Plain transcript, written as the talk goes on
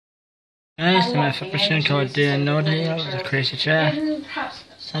Nice, my machine called DWAL, the crazy chair,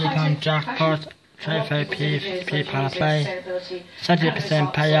 £70 jackpot, 25p, £50 power play,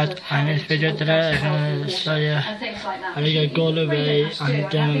 70% payout. And in this video today I'm going to show you how to get gold away on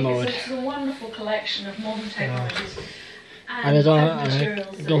demo mode. It's a wonderful collection of modern technologies And it's all, I'm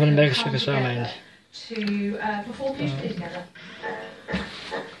go for the mega trick as well, mind. to perform beautifully together.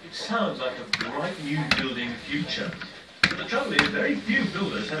 It sounds like a bright new building future. But the trouble is, very few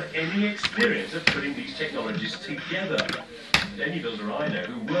builders have any experience of putting these technologies together. Any builder I know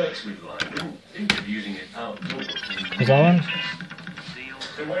who works with line wouldn't think of using it outdoors. Is that one?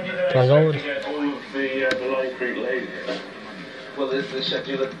 So when you expect to get all of the line creek laid here? Well, the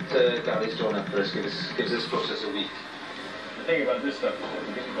schedule that Gary's drawn up for us gives this process a week. The thing about this stuff is that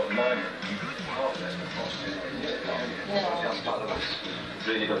because you've got line, you can't let the cost in. That's part of it.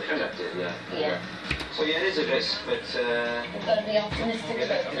 Really got to protect it, Yeah. So yeah, it is a risk, but You've got to be optimistic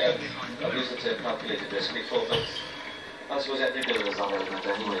about it. I've used the term calculated risk before, but I suppose every builder's on element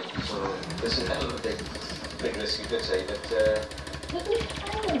anyway. So this is a hell of a big risk, you could say, but But we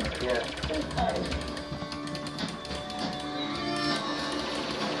can. yeah. We can.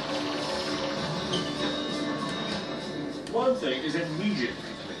 One thing is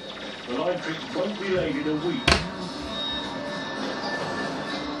immediately clear. The line creek won't be laid in a week.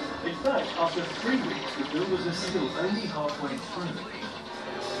 In fact, after 3 weeks, the builders are still only halfway through.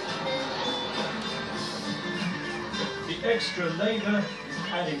 The extra labour is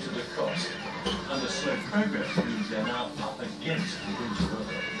adding to the cost, and the slow progress means they're now up against the winter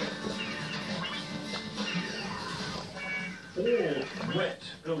weather. All wet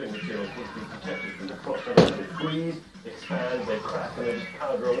building materials need to be protected from the frost. Otherwise they freeze, expand, they crack, and they just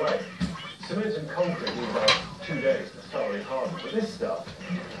powder away. Cement and concrete need about 2 days to thoroughly harden, but this stuff,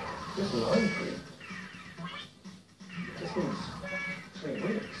 this line creek, this needs 3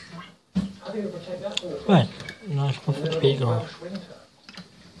 weeks. How do you protect that from the frost? Right, nice one for And the then a speaker. Welsh winter.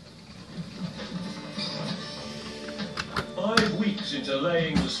 5 weeks into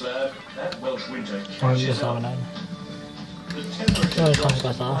laying the slab, that Welsh winter I'm catches just up. having it. The temperature Oh, drops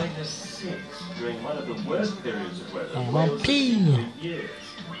thank to God. -6 during one of the worst periods of weather Oh, Wales has pee. seen in years.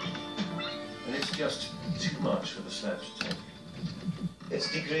 And it's just too much for the slab to take. It's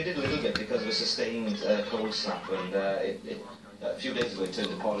degraded a little bit because of a sustained cold snap, and a few days ago it turned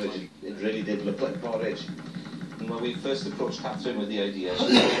to porridge. It really did look like porridge. And when we first approached Catherine with the idea, she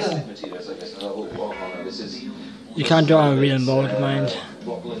suggested materials like this, and I thought, oh, no, this is... You can't do it on real mode, mind.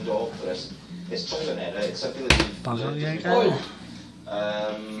 Wattle and dog for us. It's trial and error. It's something that we've Bang learned on, to yeah,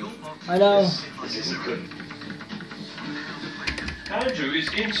 do. I know. This isn't good. Andrew is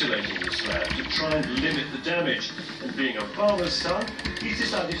insulating the slab to try and limit the damage. And being a farmer's son, he's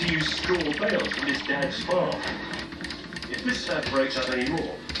decided to use straw bales from his dad's farm. If this slab breaks up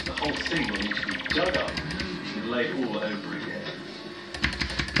anymore, the whole thing will need to be dug up and laid all over again.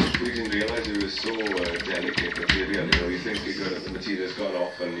 We didn't realise it was so delicate material. You know, you think the material's gone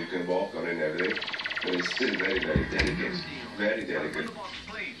off and you can walk on it and everything, but it's still very, very delicate. Very delicate.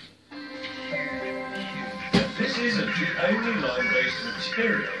 This isn't the only line-based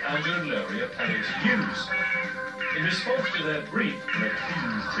material Andrew and Larry are planning to use. In response to their brief for a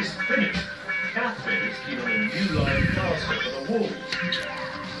clean, crisp finish, Catherine is keen on a new line plaster for the walls.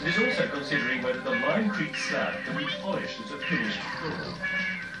 And is also considering whether the line creek slab can be polished as a finished floor.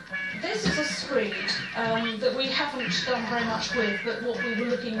 This is a screed that we haven't done very much with, but what we were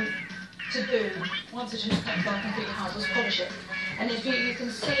looking to do, once it is packed by completely hard, was polish it. And if you can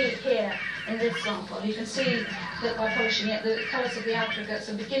see it here in this sample, you can see that by polishing it, the colours of the aggregates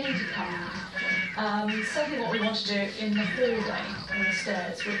are beginning to come out. Certainly what we want to do in the hallway on the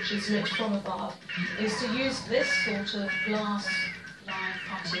stairs, which is lit from above, is to use this sort of glass line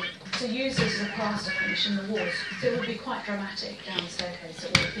putty, to use this as a plaster finish in the walls. So it would be quite dramatic down the staircase.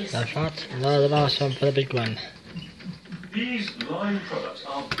 It would be That's right. Now the last one for the big one. These line products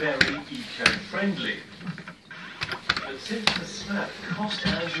are very eco-friendly. But since the slab cost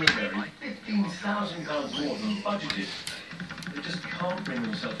Andrew and Mary £15,000 more than budgeted, they just can't bring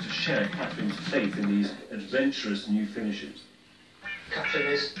themselves to share Catherine's faith in these adventurous new finishes. Catherine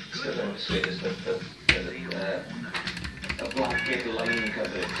is still going to persuade us that a blanket line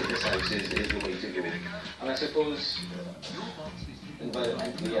coverage to this house is the way to go. And I suppose,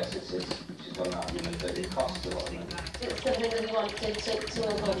 environmentally, yes, she's got an argument that it costs a lot of money. It's something that we wanted to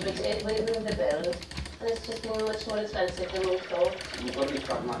incorporate within the build, and it's just been much more expensive than we thought. You've got to be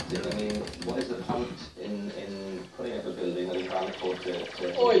pragmatic. I mean, what is the point in putting up a building that you can't afford to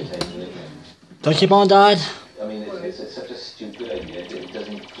maintain? Don't keep on, Dad. I mean, it's such a stupid idea. It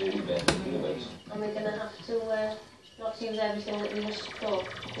doesn't really bear thinking about. And we're going to have to not use everything that we wish for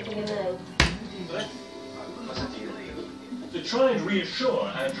to begin now. To try and reassure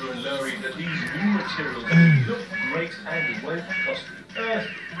Andrew and Laurie that these new materials look great and won't cost the earth,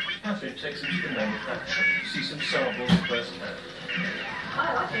 Catherine takes them to the manufacturer to see some samples firsthand.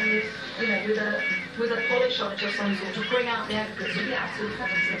 I think with a polish on it or some sort to bring out the aggregates would be absolutely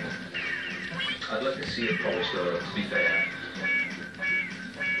fabulous. I'd like to see a polished lower, to be fair.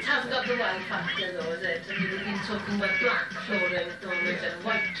 It hasn't got the wow factor though, is it? I mean, we've been talking about black flooring at the moment and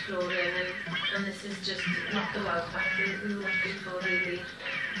white flooring, and this is just not the wow factor we were looking for, really.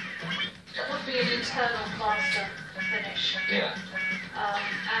 It would be an internal plaster finish. Yeah.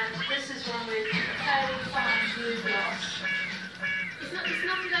 And this is one with fairly fine blue gloss. It's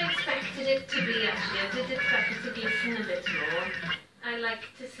not what I expected it to be, actually. I did expect it to glisten a bit more. I like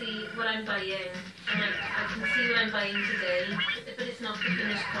to see what I'm buying, and I can see what I'm buying today, but it's not the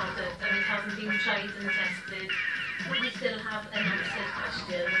finished product, and it hasn't been tried and tested. But we still have unanswered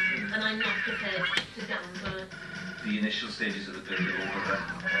questions, and I'm not prepared to gamble. The initial stages of the build are over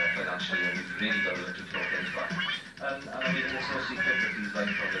financially, and we've really got to look to floor things back. And I mean, there's no secret that these line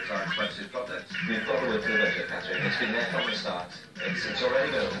products are expensive products. We've got to work to the budget, Catherine. It's been there from the start. It's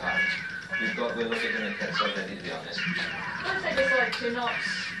already been overhauled. We're looking to make cuts already, to be honest. I think it's like to not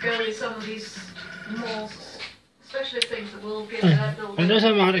go with some of these more specialist things that will give that building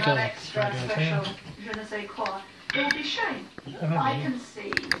that extra special, je ne sais quoi. It would be a shame. I can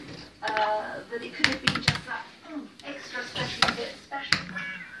see that it could have been just that extra special bit special.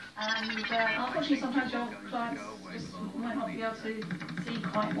 And unfortunately sometimes your clients just might not be able to see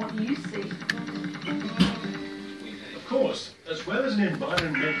quite what you see. Of course, as well as an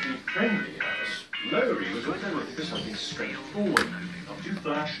environmentally friendly house, Laurie was also looking for something straightforward, not too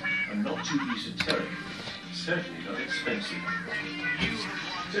flash and not too esoteric. Certainly not expensive.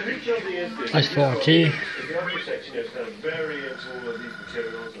 So who told the instinct? That's 40. The architect, kind of vary into all of these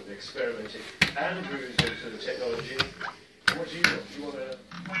materials and experimenting. Andrew's into the technology. What do you want? Do you want a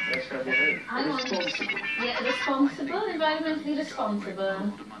nice family home? I want responsible, environmentally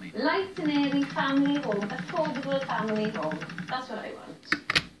responsible, light and airy family home, affordable family home. That's what I want.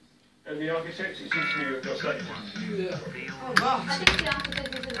 And the architect, it seems to me you've got slightly different. I think the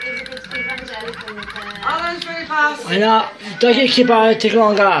architect is a bit evangelical. Alan's very fast. I know, don't you keep on taking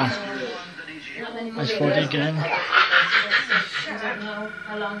longer. Not many more That's 40 again. I don't know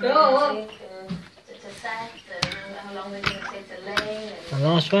how long they're going to take to set, and how long they're going to take to lay. The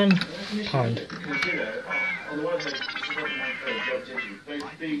last one, pound. Because, on the one hand, jumped into both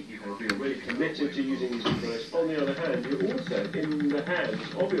feet, you can feel really committed to using these devices. On the other hand, you're also in the hands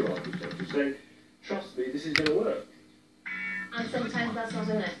of your architect who's saying, trust me, this is going to work. And sometimes that's not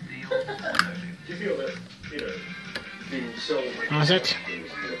enough. Do you feel that, being sold... That's it.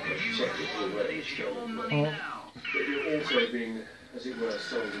 But you're also being, as it were,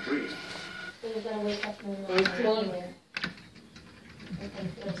 sold a dream. So you're going to wake up in the morning and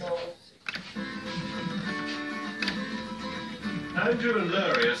feel all. Andrew and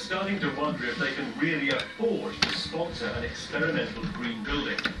Laurie are starting to wonder if they can really afford to sponsor an experimental green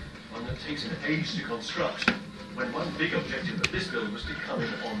building, one that takes an age to construct, when one big objective of this build was to come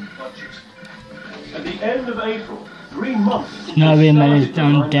in on budget. At the end of April, 3 months... No, we managed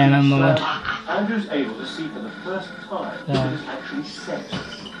on demo mode. Andrew's able to see for the first time that it's actually set.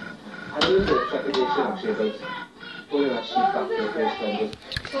 I need to check the data actually about pulling that sheet back to the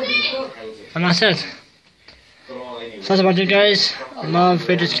first And that's it. So that's about it, guys. More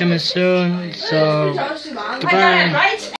videos coming soon, so goodbye.